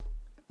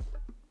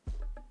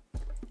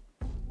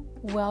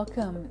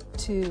Welcome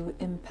to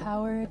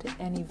Empowered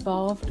and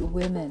Evolved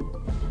Women.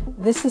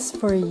 This is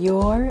for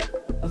your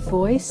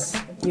voice,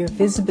 your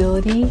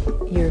visibility,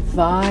 your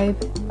vibe,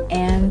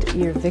 and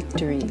your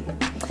victory.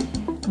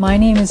 My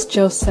name is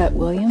Josette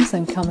Williams.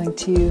 I'm coming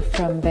to you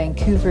from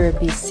Vancouver,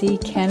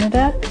 BC,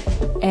 Canada,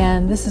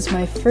 and this is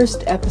my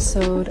first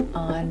episode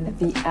on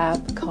the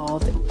app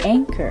called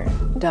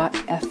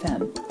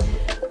Anchor.fm.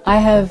 I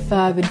have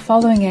been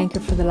following Anchor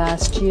for the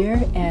last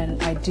year,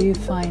 and I do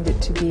find it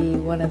to be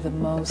one of the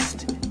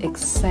most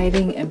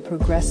exciting and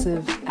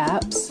progressive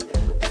apps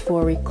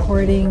for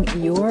recording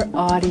your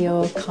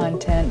audio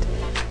content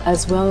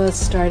as well as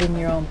starting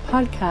your own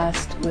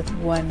podcast with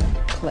one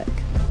click.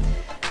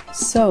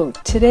 So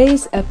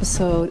today's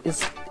episode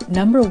is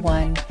number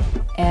 1,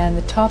 and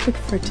the topic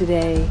for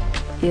today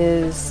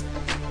is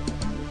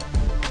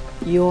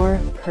your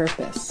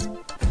purpose.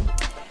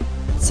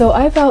 So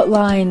I've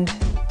outlined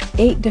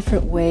 8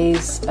 different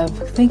ways of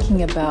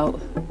thinking about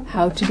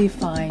how to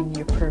define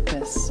your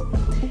purpose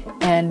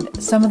and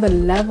some of the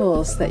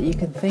levels that you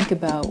can think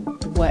about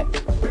what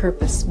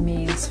purpose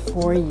means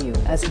for you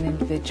as an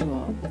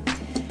individual.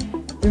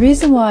 The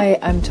reason why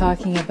I'm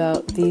talking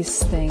about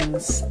these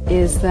things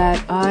is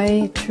that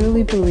I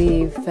truly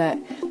believe that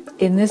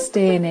in this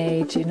day and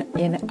age,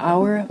 in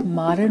our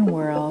modern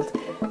world,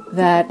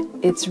 that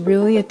it's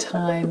really a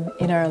time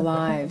in our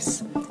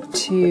lives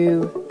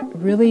to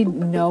really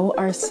know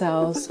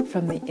ourselves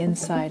from the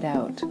inside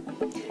out.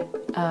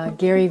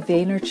 Gary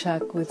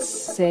Vaynerchuk would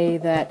say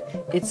that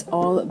it's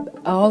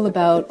all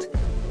about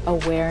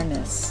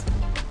awareness.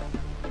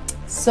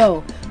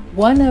 So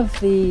one of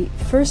the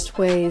first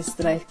ways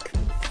that I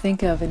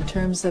think of in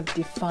terms of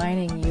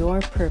defining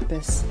your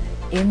purpose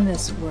in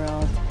this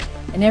world,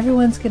 and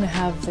everyone's going to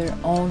have their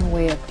own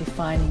way of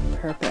defining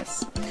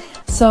purpose.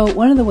 So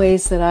one of the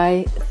ways that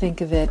I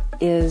think of it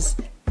is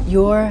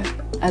you're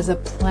as a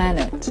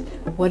planet.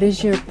 What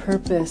is your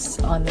purpose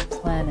on the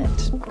planet?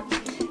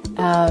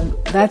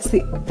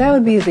 That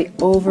would be the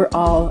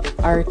overall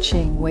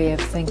arching way of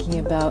thinking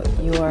about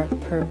your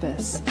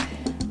purpose.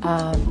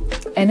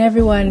 And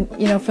everyone,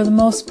 for the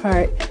most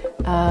part,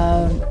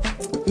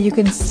 you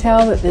can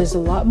tell that there's a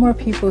lot more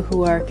people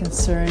who are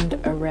concerned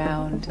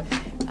around,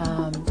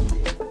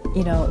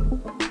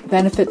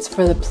 benefits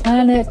for the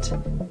planet,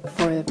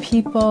 for the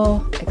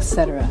people,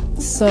 etc.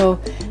 So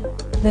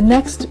the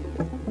next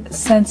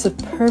sense of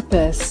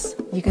purpose,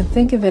 you can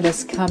think of it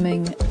as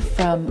coming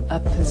from a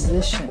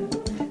position.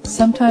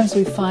 Sometimes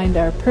we find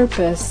our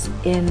purpose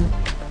in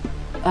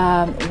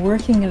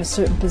working in a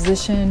certain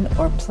position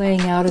or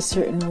playing out a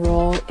certain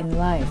role in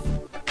life.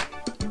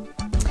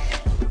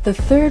 The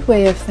third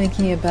way of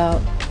thinking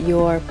about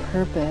your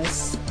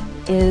purpose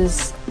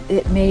is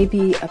it may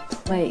be a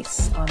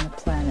place on the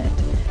planet.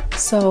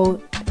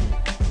 So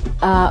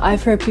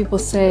I've heard people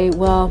say,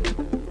 well,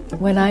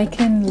 when I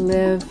can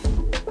live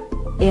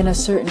in a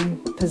certain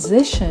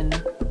position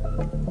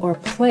or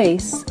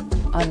place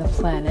on the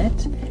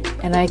planet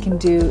and I can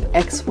do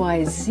X,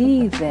 Y,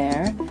 Z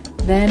there,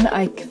 then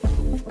I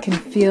can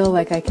feel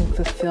like I can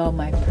fulfill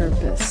my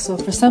purpose. So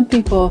for some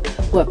people,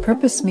 what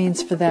purpose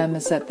means for them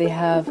is that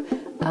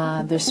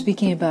they're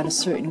speaking about a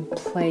certain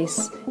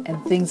place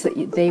and things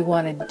that they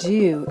want to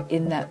do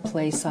in that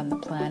place on the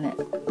planet.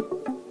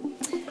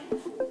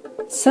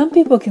 Some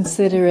people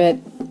consider it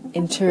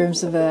in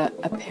terms of a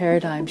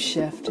paradigm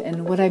shift.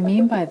 And what I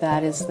mean by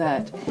that is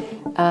that,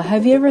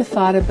 have you ever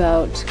thought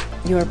about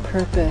your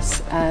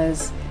purpose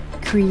as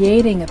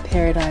creating a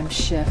paradigm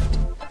shift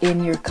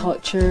in your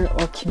culture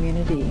or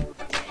community?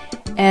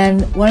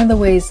 And one of the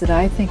ways that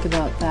I think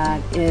about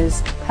that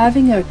is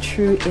having a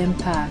true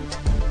impact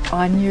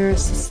in your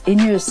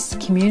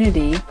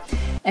community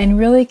and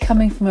really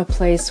coming from a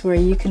place where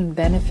you can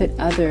benefit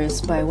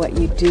others by what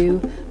you do,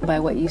 by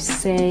what you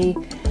say,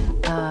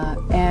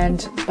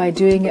 and by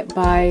doing it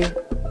by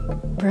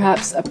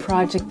perhaps a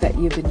project that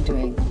you've been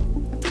doing.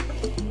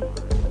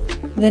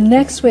 The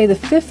next way, the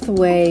fifth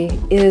way,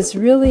 is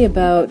really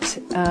about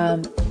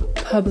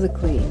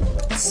publicly.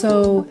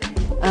 So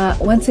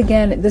once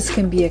again, this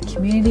can be a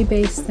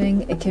community-based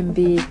thing. It can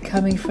be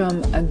coming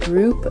from a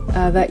group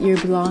that you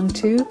belong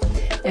to.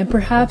 And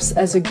perhaps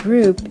as a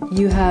group,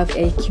 you have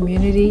a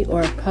community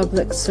or a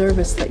public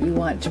service that you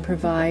want to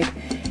provide.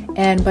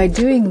 And by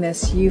doing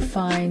this, you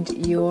find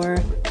your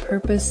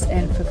purpose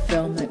and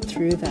fulfillment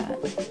through that.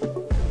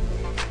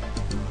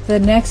 The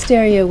next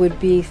area would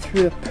be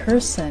through a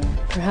person.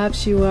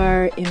 Perhaps you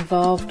are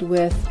involved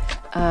with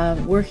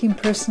working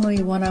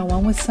personally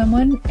one-on-one with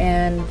someone,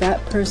 and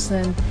that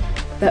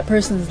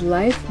person's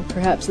life,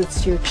 perhaps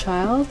it's your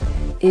child,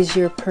 is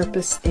your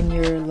purpose in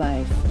your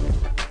life.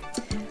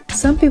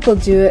 Some people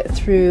do it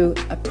through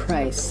a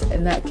price,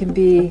 and that can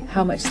be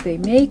how much they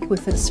make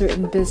with a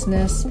certain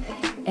business.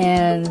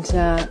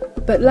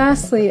 But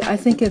lastly, I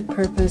think of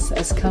purpose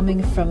as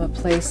coming from a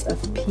place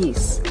of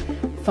peace,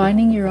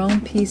 finding your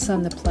own peace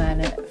on the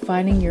planet,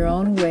 finding your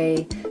own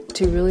way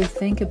to really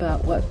think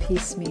about what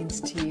peace means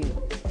to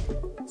you.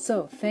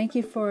 So, thank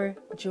you for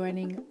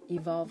joining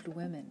Evolved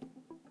Women.